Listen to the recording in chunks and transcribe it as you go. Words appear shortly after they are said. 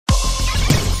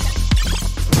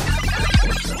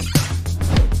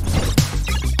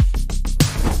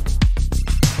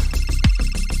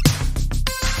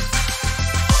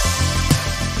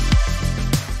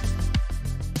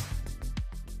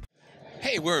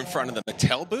in front of the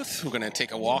Mattel booth. We're going to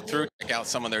take a walk through, check out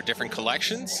some of their different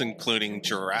collections, including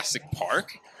Jurassic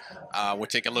Park. We'll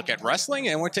take a look at wrestling,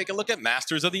 and we'll take a look at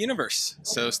Masters of the Universe.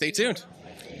 So stay tuned.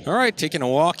 All right, taking a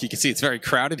walk. You can see it's very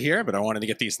crowded here, but I wanted to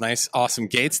get these nice, awesome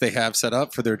gates they have set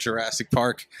up for their Jurassic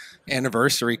Park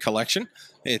anniversary collection.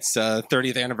 It's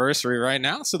 30th anniversary right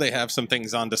now, so they have some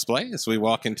things on display. As we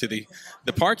walk into the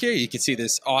park here, you can see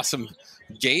this awesome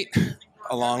gate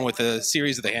along with a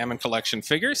series of the Hammond Collection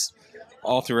figures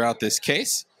all throughout this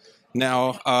case.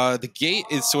 Now, the gate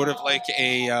is sort of like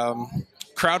a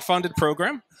crowdfunded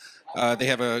program. They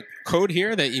have a code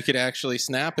here that you could actually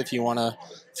snap if you want to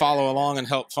follow along and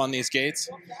help fund these gates.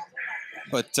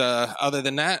 But other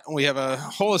than that, we have a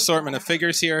whole assortment of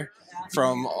figures here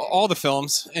from all the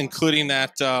films, including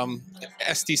that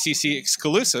SDCC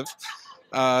exclusive.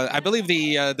 I believe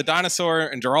the dinosaur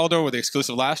and Geraldo were the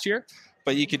exclusive last year,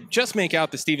 but you could just make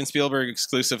out the Steven Spielberg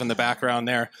exclusive in the background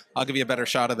there. I'll give you a better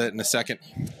shot of it in a second.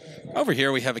 Over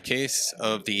here, we have a case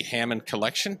of the Hammond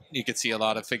Collection. You can see a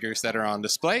lot of figures that are on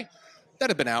display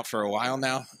that have been out for a while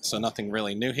now, so nothing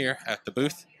really new here at the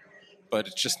booth, but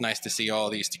it's just nice to see all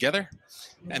these together.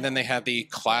 And then they have the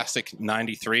classic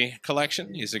 93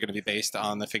 collection. These are going to be based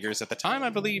on the figures at the time. I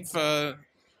believe,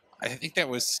 I think that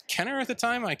was Kenner at the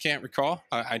time. I can't recall.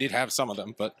 I did have some of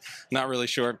them, but not really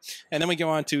sure. And then we go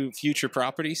on to future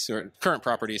properties, or current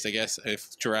properties, I guess, of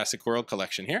Jurassic World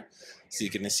collection here. So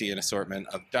you can see an assortment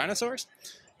of dinosaurs.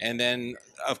 And then,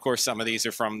 of course, some of these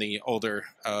are from the older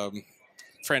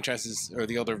franchises, or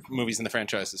the older movies in the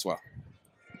franchise as well.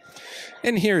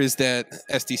 And here is that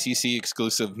SDCC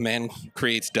exclusive Man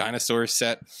Creates Dinosaurs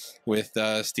set with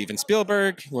Steven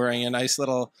Spielberg wearing a nice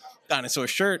little dinosaur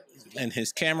shirt and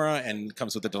his camera, and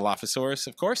comes with the Dilophosaurus,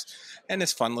 of course, and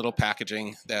this fun little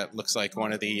packaging that looks like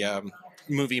one of the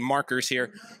movie markers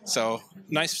here. So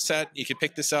nice set. You can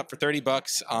pick this up for 30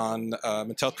 bucks on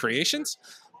Mattel Creations,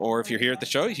 or if you're here at the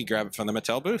show, you can grab it from the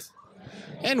Mattel booth.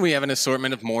 And we have an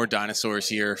assortment of more dinosaurs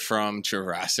here from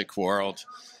Jurassic World.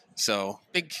 So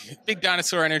big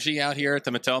dinosaur energy out here at the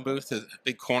Mattel booth. The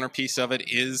big corner piece of it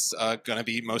is going to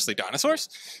be mostly dinosaurs.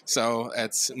 So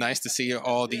it's nice to see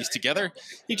all these together.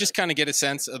 You just kind of get a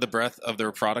sense of the breadth of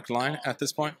their product line at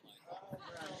this point.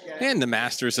 And the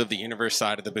Masters of the Universe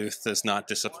side of the booth does not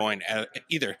disappoint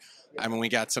either. I mean, we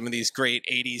got some of these great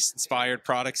 80s inspired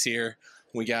products here.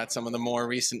 We got some of the more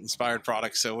recent inspired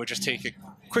products. So we'll just take a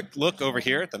quick look over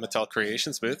here at the Mattel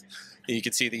Creations booth. You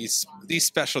can see these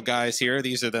special guys here.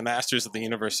 These are the Masters of the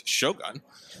Universe Shogun,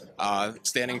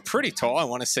 standing pretty tall. I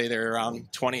want to say they're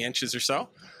around 20 inches or so.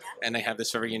 And they have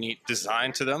this very unique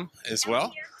design to them as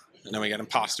well. And then we got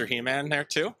Imposter He-Man there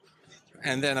too.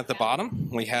 And then at the bottom,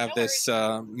 we have this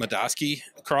Madosky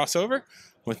crossover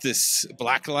with this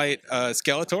blacklight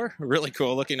Skeletor. Really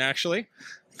cool looking, actually.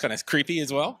 Kind of creepy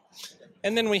as well.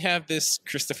 And then we have this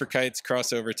Christopher Kites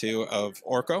crossover too of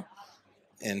Orko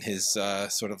and his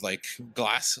sort of like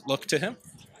glass look to him.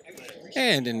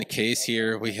 And in the case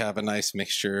here, we have a nice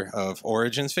mixture of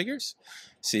Origins figures.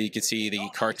 So you can see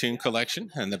the cartoon collection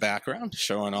in the background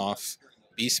showing off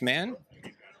Beastman.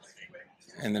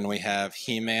 And then we have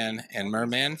He-Man and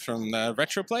Merman from the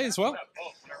Retro Play as well.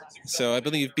 So I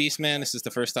believe Beastman, this is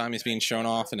the first time he's being shown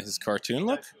off in his cartoon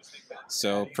look.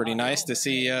 So pretty nice to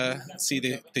see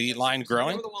the line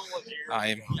growing.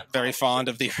 I'm very fond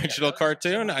of the original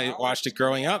cartoon. I watched it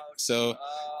growing up, so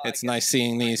it's nice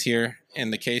seeing these here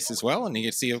in the case as well. And you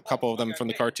can see a couple of them from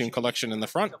the cartoon collection in the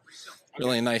front.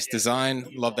 Really nice design.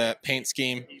 Love that paint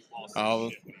scheme.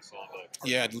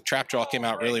 Yeah, Trapjaw came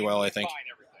out really well, I think.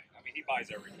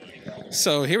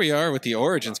 So here we are with the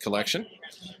Origins collection.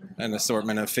 An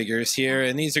assortment of figures here,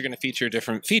 and these are going to feature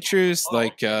different features,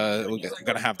 like we're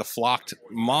going to have the flocked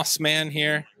Moss Man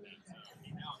here.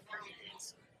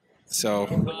 So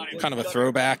kind of a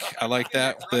throwback. I like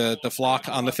that, the flock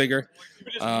on the figure.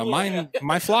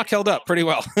 My flock held up pretty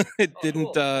well. It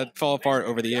didn't fall apart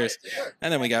over the years.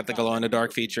 And then we got the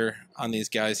glow-in-the-dark feature on these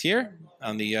guys here,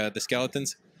 on the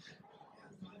skeletons.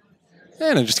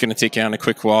 And I'm just going to take you on a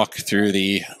quick walk through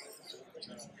the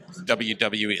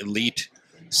WWE Elite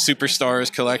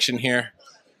Superstars collection here.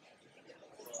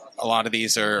 A lot of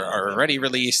these are already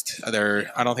released. I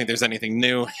don't think there's anything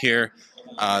new here.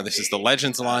 This is the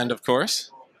Legends line, of course.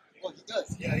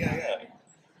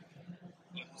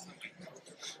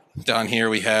 Down here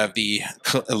we have the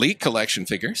Elite Collection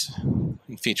figures,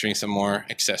 featuring some more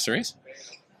accessories.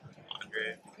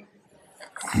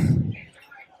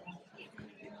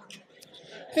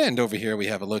 And over here we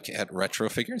have a look at retro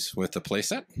figures with the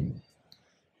playset.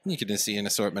 You can see an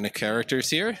assortment of characters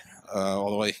here.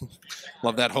 all the way.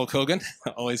 Love that Hulk Hogan.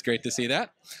 Always great to see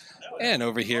that. And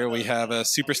over here we have a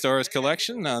Superstars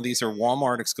collection. These are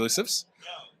Walmart exclusives.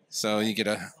 So you get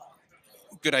a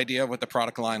good idea of what the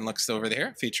product line looks over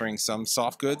there, featuring some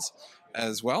soft goods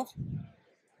as well.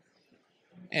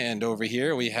 And over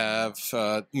here we have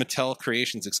Mattel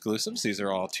Creations exclusives. These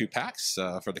are all 2-packs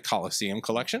for the Coliseum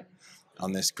collection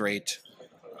on this great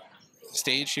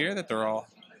stage here that they're all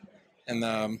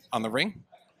on the ring.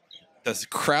 The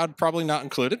crowd probably not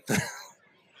included.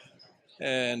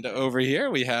 And over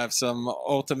here we have some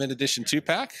Ultimate Edition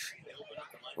 2-pack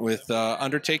with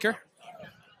Undertaker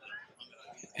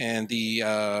and the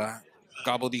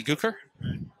Gobbledygooker.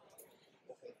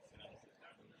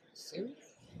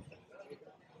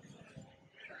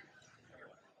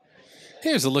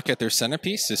 Here's a look at their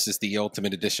centerpiece. This is the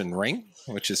Ultimate Edition ring,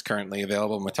 which is currently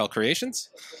available in Mattel Creations.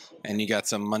 And you got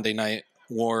some Monday Night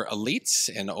War Elites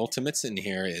and Ultimates in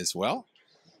here as well.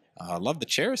 Love the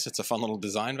chairs. It's a fun little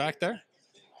design back there.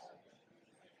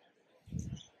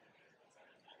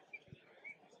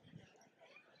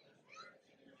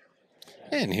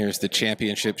 And here's the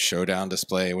Championship Showdown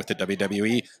display with the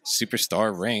WWE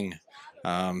Superstar ring.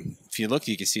 If you look,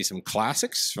 you can see some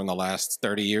classics from the last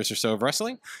 30 years or so of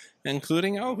wrestling,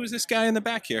 including, oh, who's this guy in the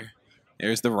back here?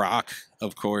 There's The Rock,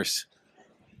 of course,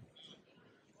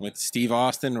 with Steve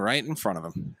Austin right in front of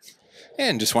him.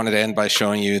 And just wanted to end by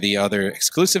showing you the other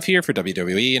exclusive here for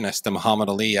WWE, and that's the Muhammad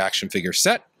Ali action figure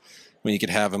set, when you could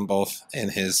have him both in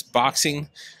his boxing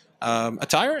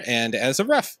attire and as a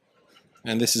ref.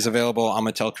 And this is available on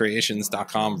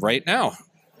MattelCreations.com right now,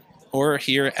 or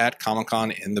here at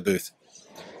Comic-Con in the booth.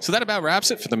 So that about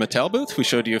wraps it for the Mattel booth. We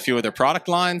showed you a few of their product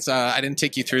lines. I didn't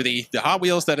take you through the Hot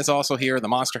Wheels that is also here, the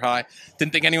Monster High.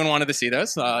 Didn't think anyone wanted to see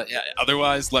those.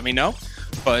 Otherwise, let me know.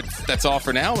 But that's all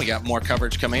for now. We got more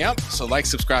coverage coming up. So like,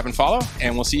 subscribe, and follow.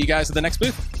 And we'll see you guys at the next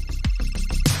booth.